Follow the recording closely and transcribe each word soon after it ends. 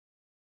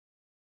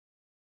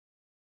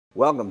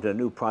Welcome to a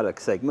new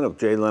product segment of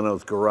Jay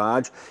Leno's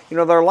Garage. You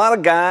know, there are a lot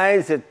of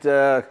guys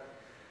that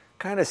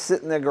kind of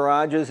sit in their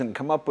garages and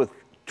come up with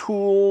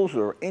tools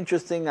or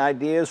interesting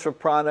ideas for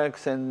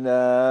products, and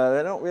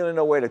they don't really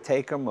know where to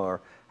take them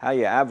or how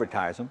you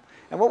advertise them.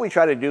 And what we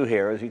try to do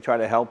here is we try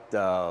to help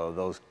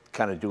those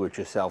kind of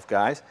do-it-yourself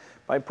guys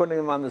by putting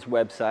them on this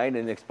website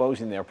and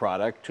exposing their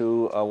product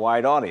to a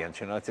wide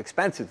audience. You know, it's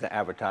expensive to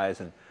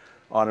advertise in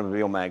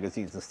automobile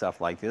magazines and stuff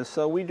like this,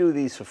 so we do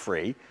these for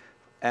free.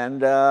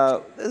 And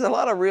there's a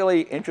lot of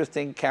really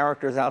interesting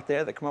characters out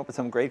there that come up with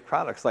some great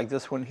products like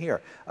this one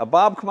here.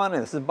 Bob, come on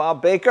in. This is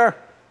Bob Baker.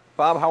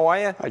 Bob, how are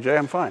you? Hi, Jay.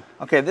 I'm fine.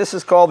 Okay, this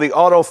is called the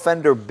Auto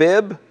Fender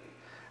Bib,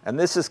 and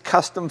this is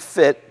custom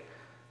fit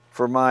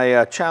for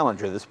my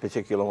Challenger, this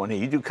particular one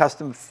here. You do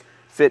custom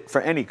fit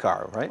for any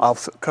car, right? I'll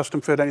custom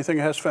fit anything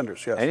that has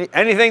fenders, yes.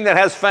 Anything that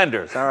has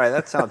fenders. All right,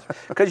 that sounds...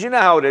 Because you know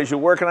how it is. You're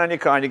working on your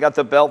car, and you got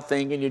the belt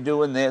thing, and you're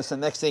doing this,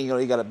 and next thing you know,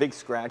 you got a big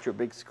scratch or a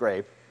big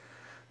scrape.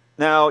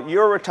 Now,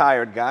 you're a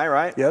retired guy,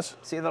 right? Yes.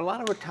 See, there are a lot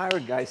of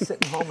retired guys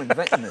sitting home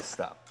inventing this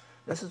stuff.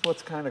 This is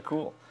what's kind of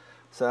cool.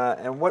 So,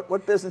 and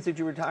what business did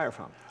you retire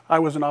from? I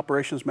was an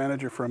operations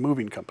manager for a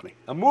moving company.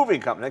 A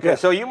moving company? Okay,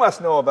 yes. So you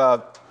must know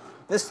about,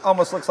 this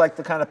almost looks like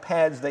the kind of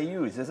pads they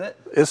use, is it?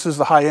 This is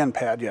the high-end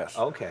pad, yes.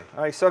 Okay.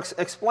 All right, so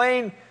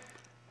explain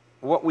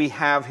what we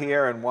have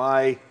here and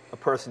why a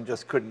person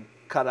just couldn't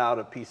cut out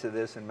a piece of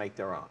this and make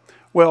their own.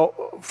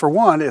 Well, for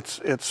one,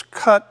 it's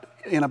cut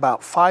in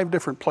about 5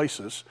 different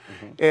places,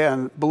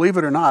 and believe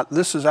it or not,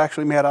 this is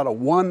actually made out of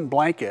one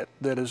blanket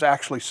that is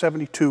actually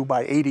 72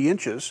 by 80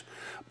 inches,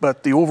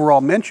 but the overall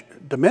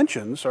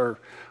dimensions are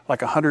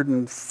like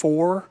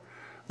 104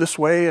 this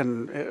way,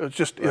 and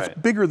it's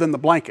bigger than the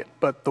blanket,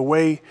 but the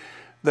way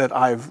that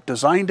I've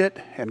designed it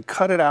and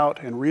cut it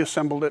out and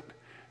reassembled it,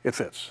 it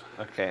fits.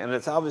 Okay, and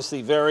it's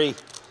obviously very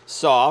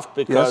soft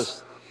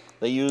because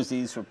they use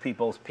these for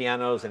people's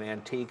pianos and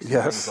antiques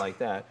and things like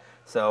that.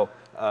 So,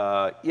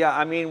 yeah,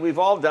 I mean, we've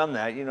all done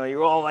that. You know,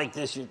 you're all like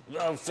this,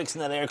 you're fixing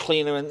that air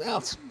cleaner, and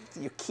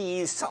your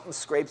keys, something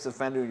scrapes the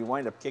fender, you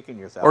wind up kicking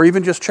yourself. Or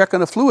even just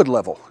checking a fluid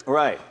level.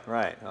 Right,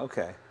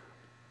 okay.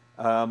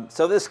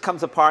 So this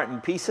comes apart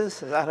in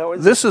pieces? Is that how it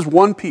is? This is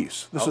one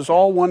piece. This is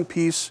all one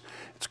piece.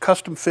 It's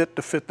custom fit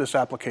to fit this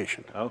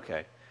application.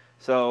 Okay.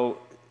 So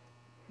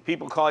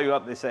people call you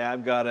up, they say,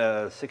 I've got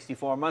a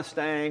 64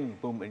 Mustang,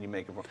 boom, and you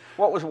make it.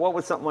 What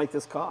would something like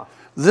this cost?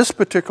 This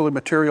particular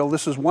material,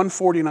 this is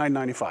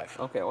 $149.95.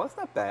 Okay, well, that's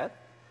not bad.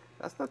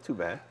 That's not too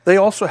bad. They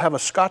also have a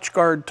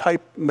Scotchgard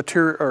type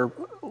material or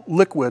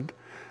liquid,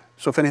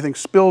 so if anything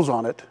spills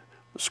on it,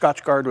 the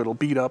Scotchgard it'll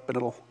beat up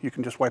and you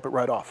can just wipe it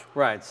right off.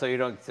 Right, so you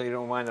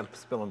don't wind up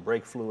spilling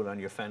brake fluid on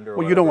your fender.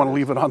 Well, you don't want to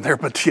leave it on there,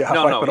 but yeah,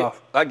 wipe it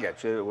off. I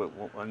get you.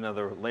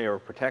 Another layer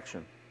of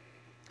protection.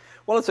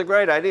 Well, it's a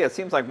great idea. It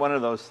seems like one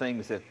of those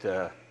things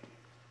that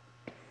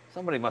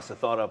somebody must have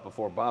thought of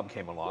before Bob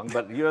came along,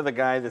 but you're the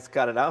guy that's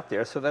got it out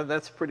there, so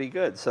that's pretty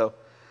good. So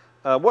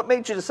what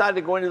made you decide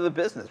to go into the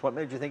business? What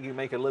made you think you could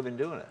make a living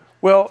doing it?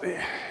 Well,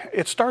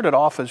 it started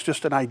off as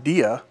just an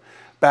idea.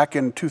 Back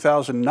in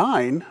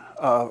 2009,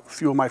 a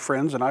few of my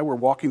friends and I were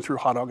walking through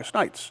Hot August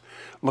Nights,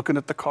 looking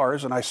at the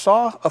cars, and I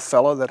saw a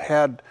fella that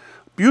had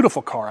a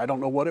beautiful car. I don't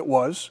know what it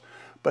was,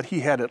 but he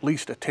had at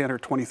least a $10,000 or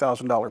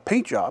 $20,000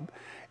 paint job.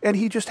 And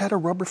he just had a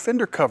rubber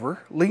fender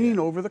cover leaning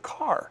over the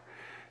car.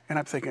 And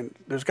I'm thinking,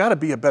 there's got to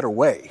be a better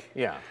way.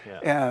 Yeah.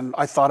 And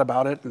I thought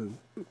about it and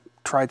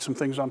tried some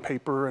things on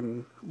paper.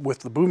 And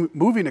with the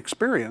moving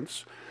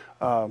experience,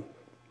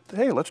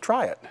 hey, let's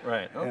try it.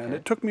 Right, okay. And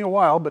it took me a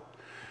while, but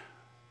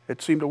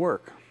it seemed to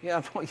work.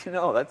 Yeah, well, you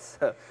know, that's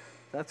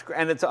great.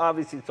 And it's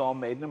obviously it's all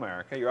made in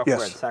America. You're up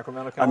where, in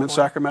Sacramento, California? I'm in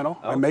Sacramento.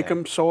 Okay. I make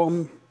them, sew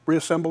them,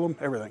 reassemble them,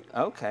 everything.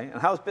 Okay. And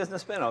how's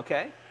business been?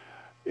 Okay.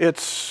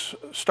 It's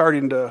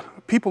starting to,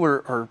 people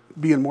are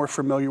being more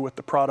familiar with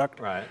the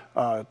product. Right.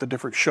 The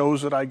different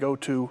shows that I go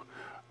to,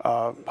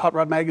 Hot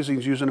Rod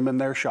Magazine's using them in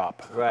their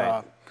shop.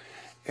 Right.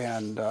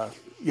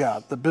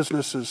 Yeah, the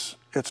business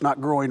it's not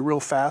growing real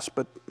fast,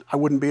 but I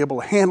wouldn't be able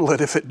to handle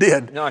it if it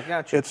did. No, I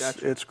got you.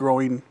 It's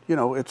growing, you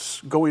know,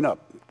 it's going up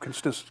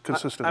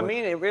consistently. I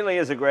mean, it really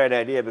is a great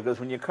idea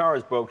because when your car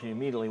is broken, you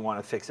immediately want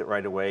to fix it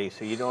right away.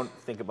 So you don't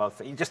think about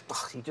you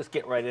just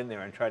get right in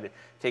there and try to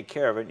take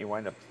care of it, and you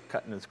wind up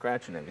cutting and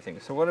scratching everything.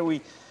 So what do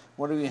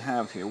we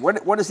have here?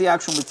 What is the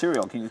actual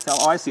material? Can you tell?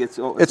 Oh, I see. It's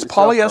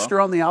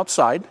polyester on the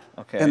outside,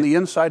 and the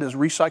inside is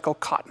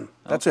recycled cotton.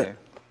 That's it.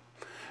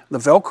 The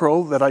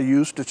Velcro that I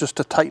used is just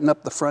to tighten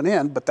up the front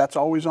end, but that's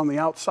always on the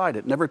outside.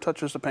 It never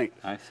touches the paint.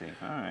 I see.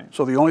 All right.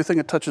 So the only thing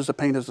that touches the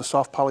paint is the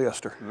soft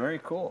polyester. Very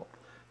cool.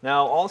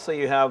 Now, also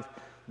you have,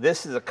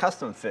 this is a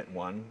custom fit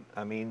one.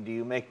 I mean, do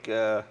you make,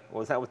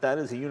 was that what that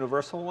is, a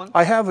universal one?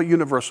 I have a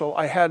universal.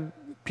 I had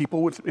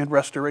people in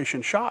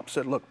restoration shops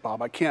said, look,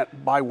 Bob, I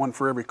can't buy one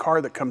for every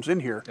car that comes in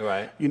here.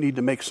 Right. You need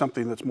to make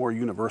something that's more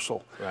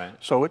universal. Right.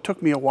 So it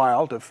took me a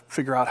while to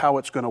figure out how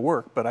it's going to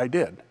work, but I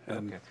did.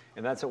 Okay.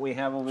 And that's what we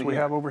have over here? We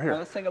have over here. Well,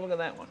 let's take a look at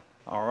that one.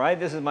 All right,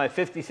 this is my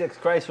 56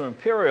 Chrysler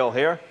Imperial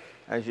here.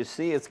 As you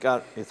see, it's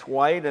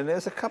white, and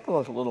there's a couple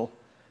of little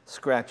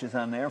scratches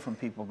on there from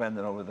people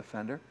bending over the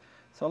fender.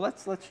 So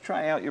let's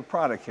try out your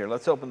product here.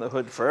 Let's open the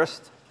hood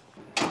first.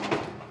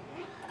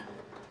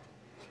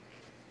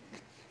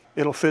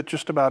 It'll fit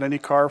just about any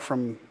car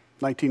from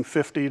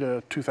 1950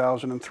 to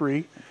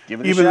 2003. Give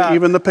it a shot.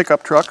 Even the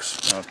pickup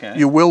trucks. Okay.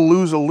 You will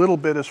lose a little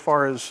bit as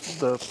far as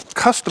the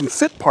custom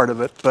fit part of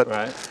it, but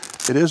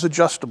it is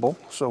adjustable,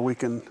 so we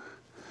can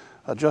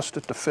adjust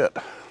it to fit.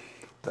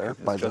 There,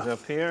 by the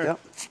up here. Yep.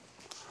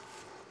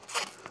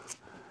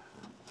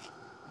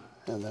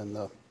 And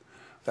then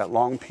that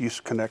long piece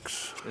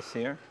connects. This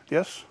here?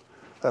 Yes,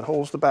 that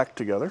holds the back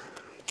together.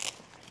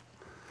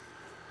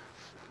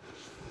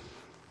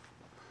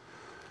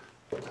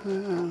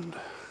 And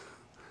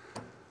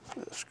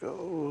this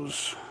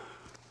goes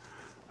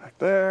back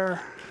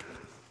there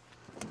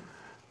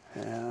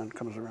and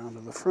comes around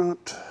to the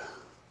front.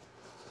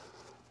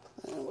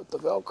 And with the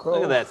Velcro.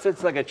 Look at that,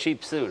 fits like a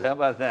cheap suit. How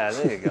about that?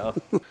 There you go.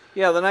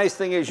 Yeah, the nice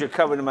thing is you're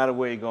covered no matter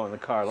where you go in the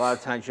car. A lot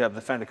of times you have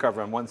the fender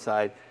cover on one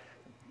side,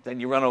 then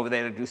you run over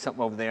there to do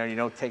something over there and you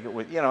don't take it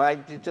with, you know,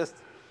 it's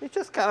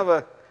just kind of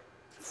a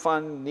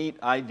fun,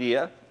 neat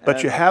idea.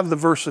 But you have the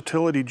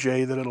versatility,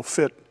 Jay, that it'll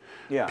fit.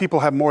 Yeah. People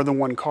have more than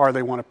one car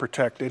they want to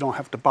protect. They don't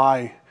have to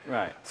buy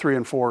 3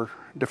 and 4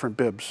 different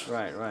bibs.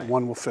 Right.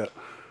 One will fit.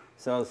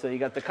 So you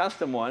got the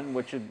custom one,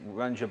 which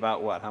runs you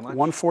about what? How much?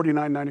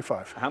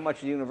 $149.95. How much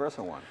is the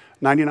universal one?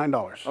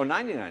 $99. Oh,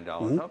 $99.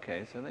 Mm-hmm.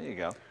 Okay, so there you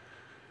go.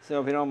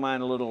 So if you don't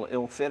mind a little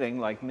ill-fitting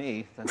like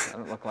me, I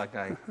don't look like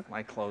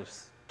my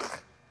clothes.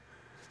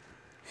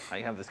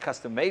 I have this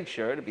custom-made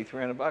shirt, it'd be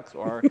 $300,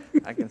 or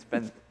I can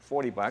spend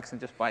 $40 and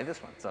just buy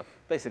this one. So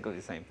basically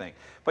the same thing.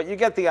 But you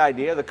get the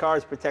idea. The car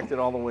is protected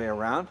all the way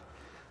around.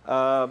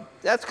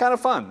 That's kind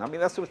of fun. I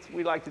mean, that's what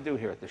we like to do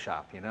here at the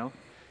shop, you know.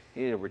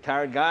 He's a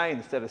retired guy,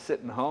 instead of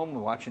sitting home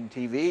and watching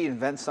TV, he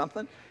invents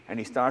something, and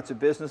he starts a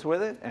business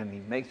with it, and he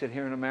makes it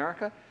here in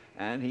America,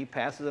 and he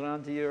passes it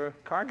on to your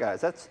car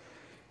guys. That's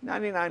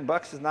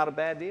 $99 is not a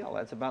bad deal.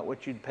 That's about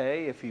what you'd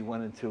pay if you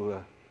went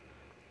into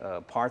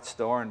a parts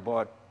store and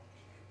bought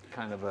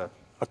kind of a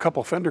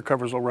couple fender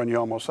covers will run you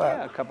almost that.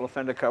 Yeah, a couple of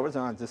fender covers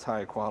aren't this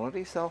high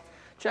quality, so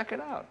check it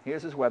out.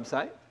 Here's his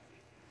website,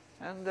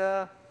 and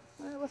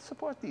let's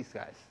support these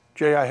guys.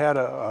 Jay, I had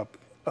a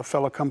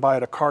fellow come by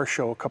at a car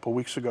show a couple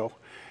weeks ago,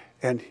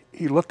 and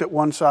he looked at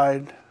one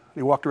side,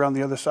 he walked around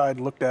the other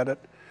side, looked at it,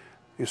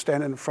 he was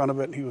standing in front of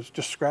it, and he was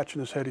just scratching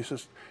his head. He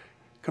says,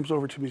 comes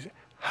over to me, he says,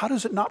 how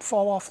does it not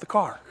fall off the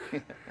car?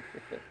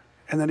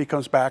 And then he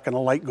comes back and a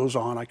light goes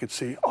on. I could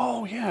see,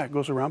 oh yeah, it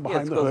goes around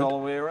behind the hood. It goes all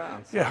the way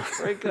around. So yeah.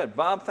 Very good.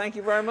 Bob, thank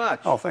you very much.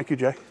 Oh, thank you,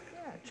 Jay.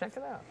 Yeah, check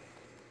it out.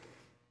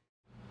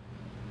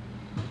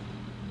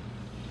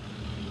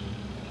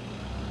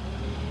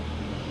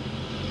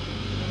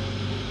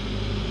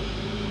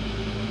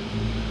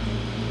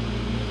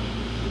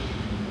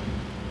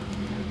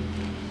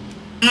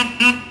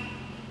 Mm-hmm.